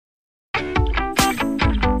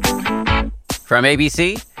From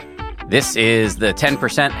ABC, this is the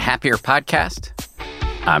 10% Happier Podcast.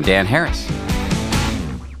 I'm Dan Harris.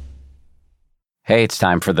 Hey, it's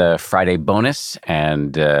time for the Friday bonus,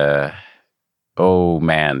 and oh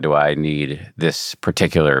man, do I need this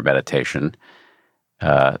particular meditation.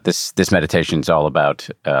 This meditation is all about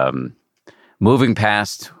moving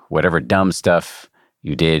past whatever dumb stuff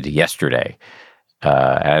you did yesterday.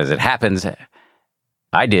 As it happens,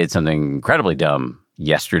 I did something incredibly dumb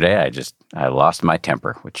yesterday. I lost my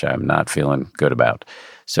temper, which I'm not feeling good about.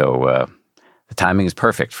 So the timing is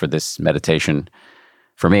perfect for this meditation,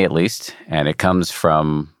 for me at least, and it comes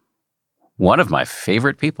from one of my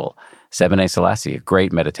favorite people, Sebene Selassie, a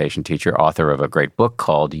great meditation teacher, author of a great book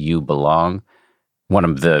called You Belong. One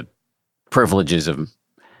of the privileges of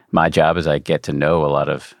my job is I get to know a lot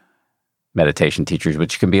of meditation teachers,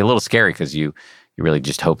 which can be a little scary because you really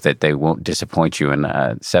just hope that they won't disappoint you. And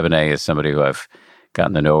Sebene is somebody who I've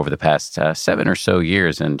gotten to know over the past 7 or so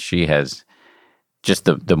years, and she has just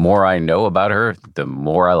the more I know about her, the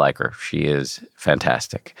more I like her. She is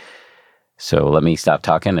fantastic. So let me stop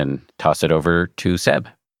talking and toss it over to Seb.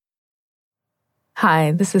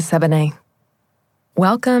 Hi, this is Sebene.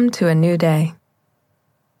 Welcome to a new day.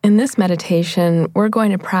 In this meditation, we're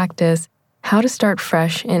going to practice how to start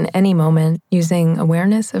fresh in any moment using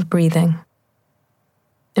awareness of breathing.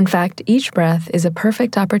 In fact, each breath is a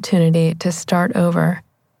perfect opportunity to start over,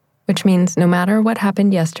 which means no matter what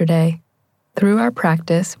happened yesterday, through our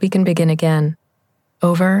practice, we can begin again,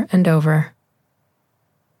 over and over.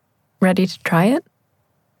 Ready to try it?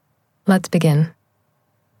 Let's begin.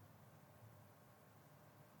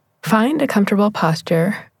 Find a comfortable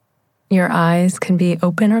posture. Your eyes can be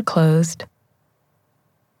open or closed.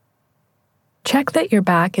 Check that your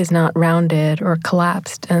back is not rounded or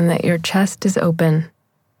collapsed and that your chest is open.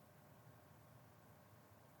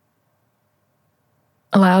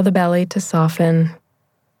 Allow the belly to soften.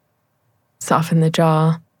 Soften the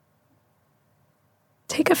jaw.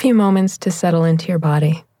 Take a few moments to settle into your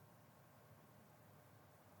body.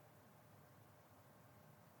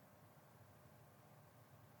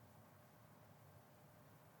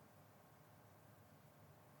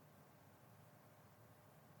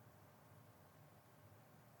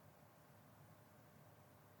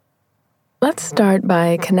 Let's start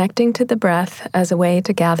by connecting to the breath as a way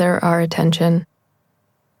to gather our attention.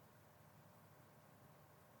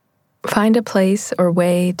 Find a place or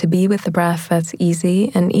way to be with the breath that's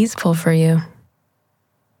easy and easeful for you.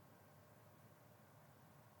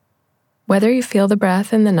 Whether you feel the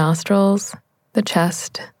breath in the nostrils, the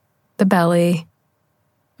chest, the belly,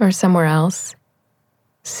 or somewhere else,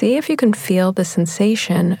 see if you can feel the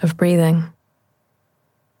sensation of breathing.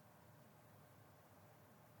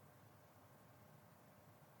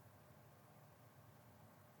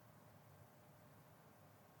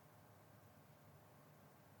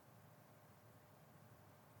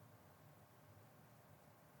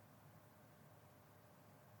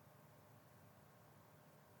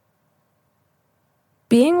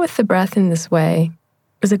 Being with the breath in this way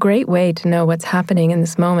is a great way to know what's happening in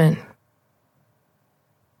this moment.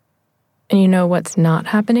 And you know what's not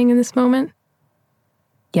happening in this moment?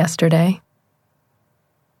 Yesterday.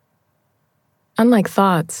 Unlike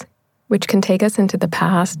thoughts, which can take us into the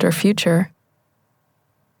past or future,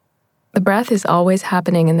 the breath is always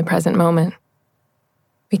happening in the present moment.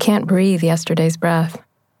 We can't breathe yesterday's breath.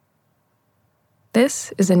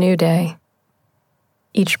 This is a new day.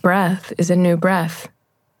 Each breath is a new breath.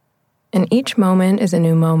 And each moment is a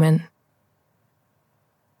new moment.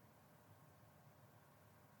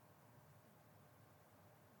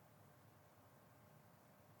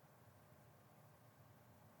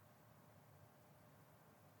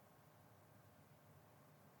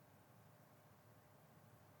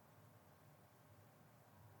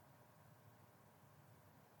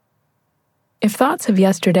 If thoughts of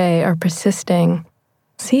yesterday are persisting,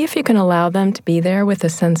 see if you can allow them to be there with a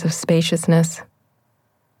sense of spaciousness.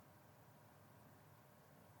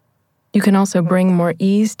 You can also bring more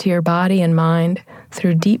ease to your body and mind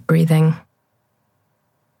through deep breathing.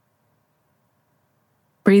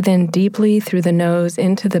 Breathe in deeply through the nose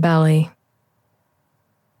into the belly.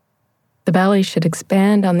 The belly should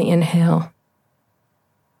expand on the inhale.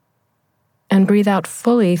 And breathe out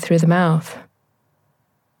fully through the mouth.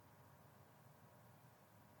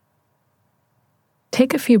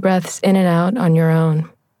 Take a few breaths in and out on your own.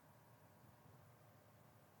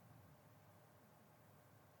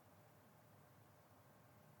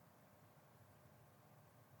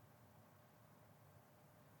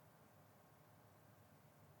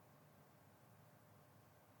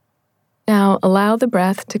 Now allow the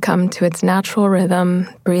breath to come to its natural rhythm,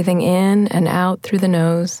 breathing in and out through the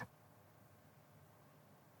nose.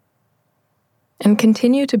 and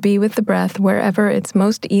continue to be with the breath wherever it's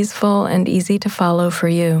most easeful and easy to follow for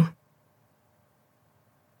you.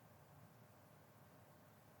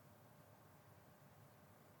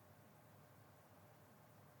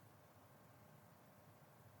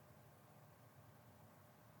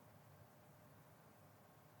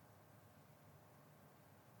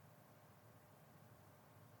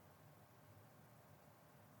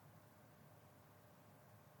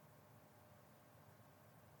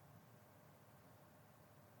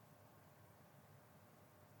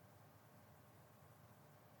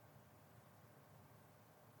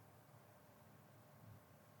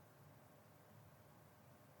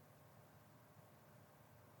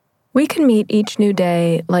 We can meet each new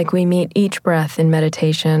day like we meet each breath in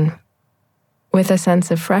meditation, with a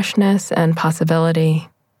sense of freshness and possibility.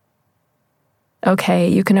 Okay,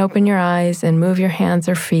 you can open your eyes and move your hands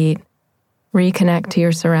or feet, reconnect to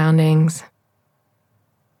your surroundings.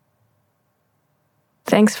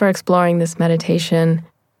 Thanks for exploring this meditation.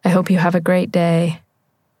 I hope you have a great day,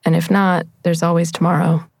 and if not, there's always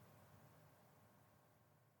tomorrow.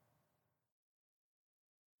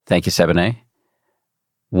 Thank you, Sebene.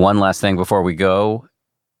 One last thing before we go.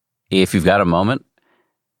 If you've got a moment,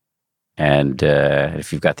 and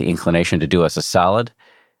if you've got the inclination to do us a solid,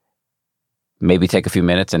 maybe take a few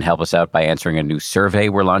minutes and help us out by answering a new survey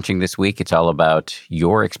we're launching this week. It's all about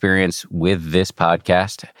your experience with this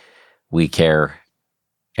podcast. We care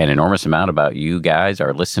an enormous amount about you guys,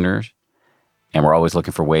 our listeners, and we're always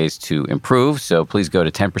looking for ways to improve. So please go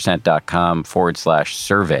to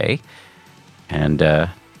 10%.com/survey and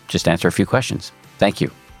just answer a few questions. Thank you.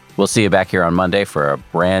 We'll see you back here on Monday for a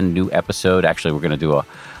brand new episode. Actually, we're going to do a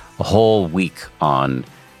whole week on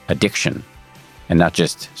addiction, and not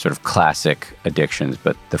just sort of classic addictions,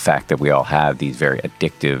 but the fact that we all have these very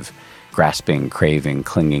addictive, grasping, craving,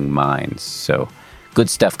 clinging minds. So good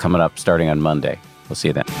stuff coming up starting on Monday. We'll see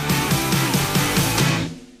you then.